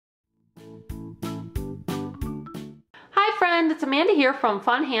friend, it's Amanda here from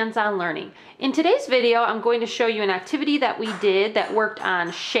Fun Hands-On Learning. In today's video, I'm going to show you an activity that we did that worked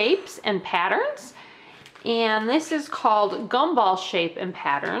on shapes and patterns. And this is called gumball shape and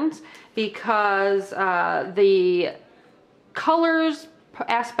patterns because the colors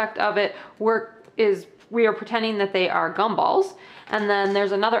aspect of it we are pretending that they are gumballs. And then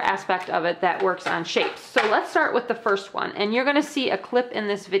there's another aspect of it that works on shapes. So let's start with the first one. And you're gonna see a clip in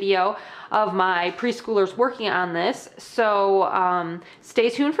this video of my preschoolers working on this. So stay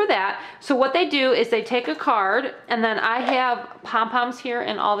tuned for that. So what they do is they take a card, and then I have pom-poms here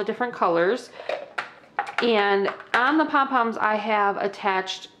in all the different colors. And on the pom-poms, I have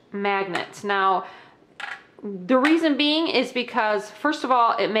attached magnets. Now, the reason being is because, first of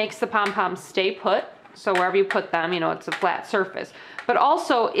all, it makes the pom-poms stay put. So wherever you put them, you know, it's a flat surface. But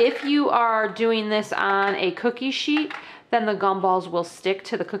also, if you are doing this on a cookie sheet, then the gumballs will stick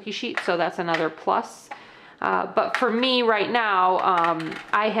to the cookie sheet. So that's another plus. But for me right now,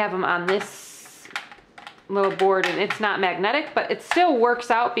 I have them on this little board, and it's not magnetic, but it still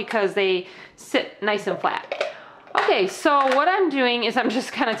works out because they sit nice and flat. Okay, so what I'm doing is I'm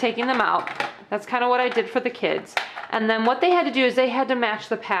just kind of taking them out. That's kind of what I did for the kids. And then what they had to do is they had to match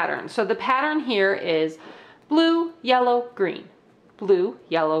the pattern. So the pattern here is blue, yellow, green. Blue,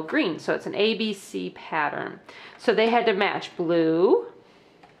 yellow, green. So it's an ABC pattern. So they had to match blue,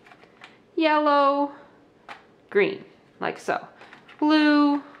 yellow, green, like so.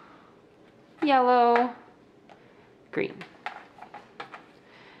 Blue, yellow, green.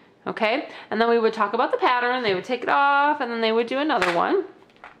 Okay, and then we would talk about the pattern, they would take it off, and then they would do another one.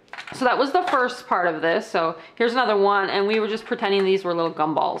 So that was the first part of this. So here's another one, and we were just pretending these were little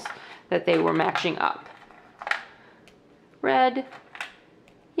gumballs that they were matching up. Red,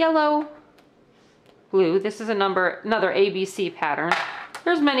 yellow, blue. This is another ABC pattern.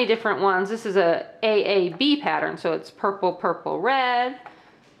 There's many different ones. This is a AAB pattern, so it's purple, purple, red.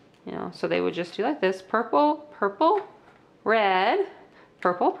 You know, so they would just do like this: purple, purple, red,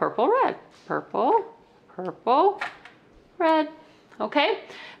 purple, purple, red, purple, purple, red. Okay,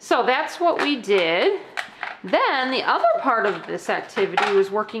 so that's what we did. Then the other part of this activity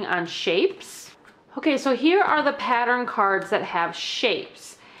was working on shapes. Okay, so here are the pattern cards that have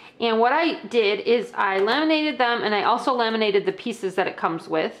shapes. And what I did is I laminated them, and I also laminated the pieces that it comes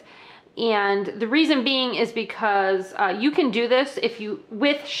with. And the reason being is because you can do this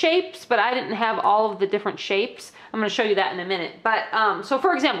with shapes, but I didn't have all of the different shapes. I'm going to show you that in a minute. But so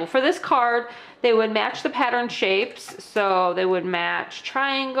for example, for this card, they would match the pattern shapes. So they would match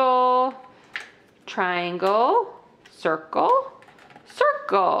triangle, triangle, circle,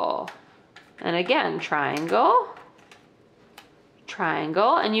 circle. And again, triangle,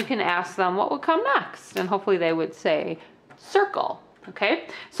 triangle. And you can ask them what would come next. And hopefully they would say circle. Okay,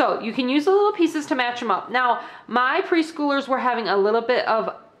 so you can use the little pieces to match them up. Now, my preschoolers were having a little bit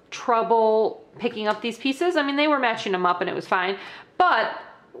of trouble picking up these pieces. I mean, they were matching them up and it was fine. But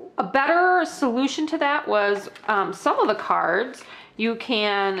a better solution to that was some of the cards, you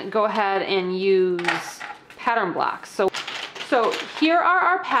can go ahead and use pattern blocks. So here are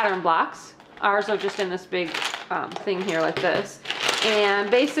our pattern blocks. Ours are just in this big thing here like this.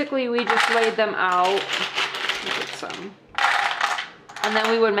 And basically we just laid them out. Get some. And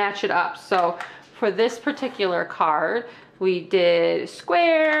then we would match it up. So for this particular card, we did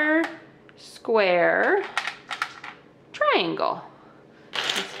square, square, triangle.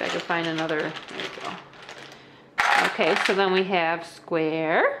 Let's see if I can find another, there we go. Okay, so then we have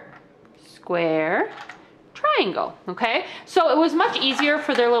square, square, triangle, okay? So it was much easier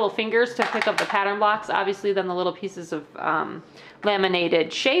for their little fingers to pick up the pattern blocks, obviously, than the little pieces of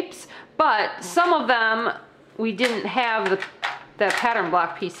laminated shapes. But some of them, we didn't have the pattern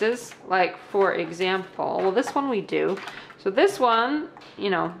block pieces, like for example, well, this one we do. So this one, you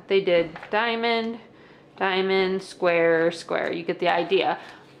know, they did diamond, diamond, square, square. You get the idea.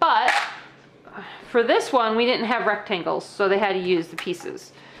 But for this one, we didn't have rectangles, so they had to use the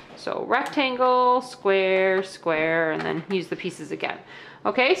pieces. So rectangle, square, square, and then use the pieces again.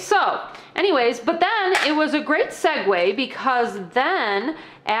 Okay, so anyways, but then it was a great segue because then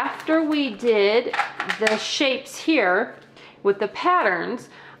after we did the shapes here, with the patterns,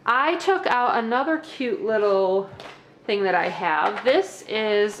 I took out another cute little thing that I have. This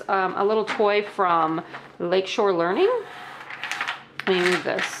is a little toy from Lakeshore Learning. Let me move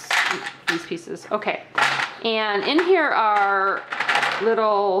these pieces. Okay, and in here are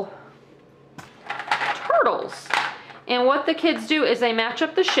little turtles. And what the kids do is they match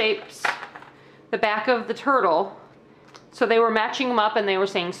up the shapes, the back of the turtle. So they were matching them up and they were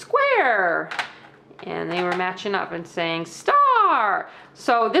saying square. And they were matching up and saying star. star.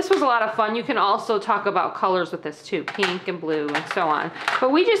 So this was a lot of fun. You can also talk about colors with this too, pink and blue and so on.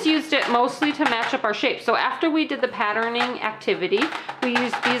 But we just used it mostly to match up our shapes. So after we did the patterning activity, we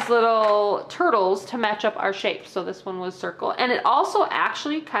used these little turtles to match up our shapes. So this one was circle. And it also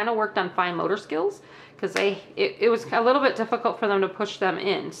actually kind of worked on fine motor skills, because it was a little bit difficult for them to push them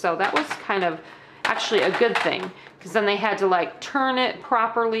in. So that was kind of actually a good thing, because then they had to like turn it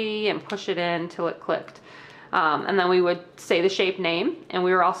properly and push it in till it clicked. And then we would say the shape name, and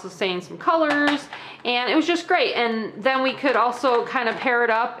we were also saying some colors, and it was just great. And then we could also kind of pair it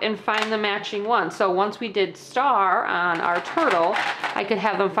up and find the matching one. So once we did star on our turtle, I could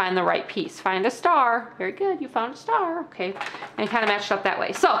have them find the right piece. Find a star. Very good, you found a star. Okay, and kind of matched up that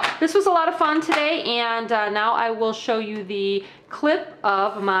way. So this was a lot of fun today, and now I will show you the clip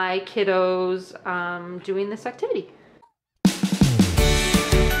of my kiddos doing this activity.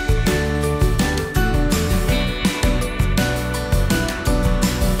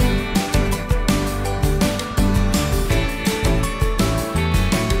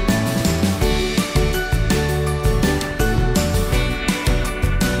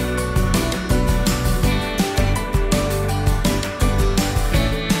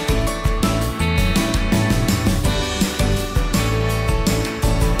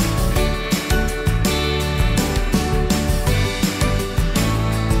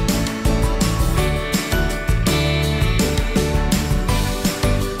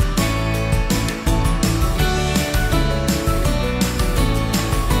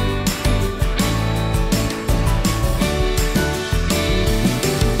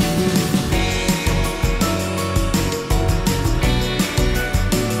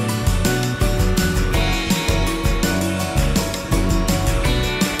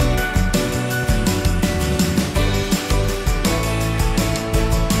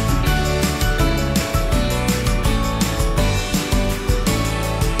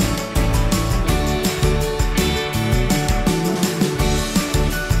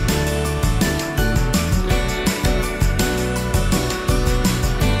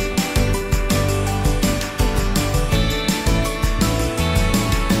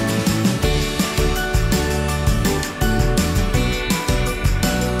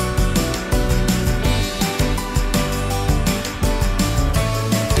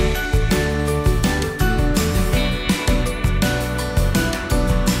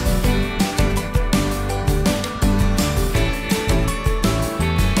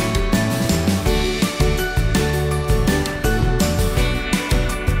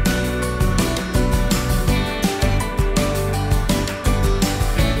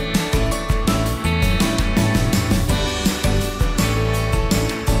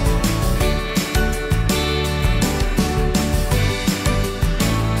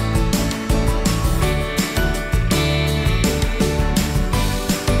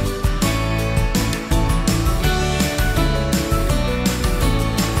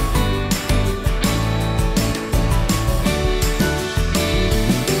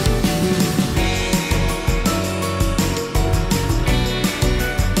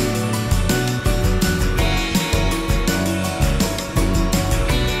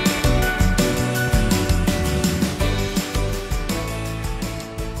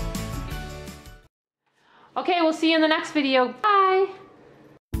 Okay, we'll see you in the next video. Bye!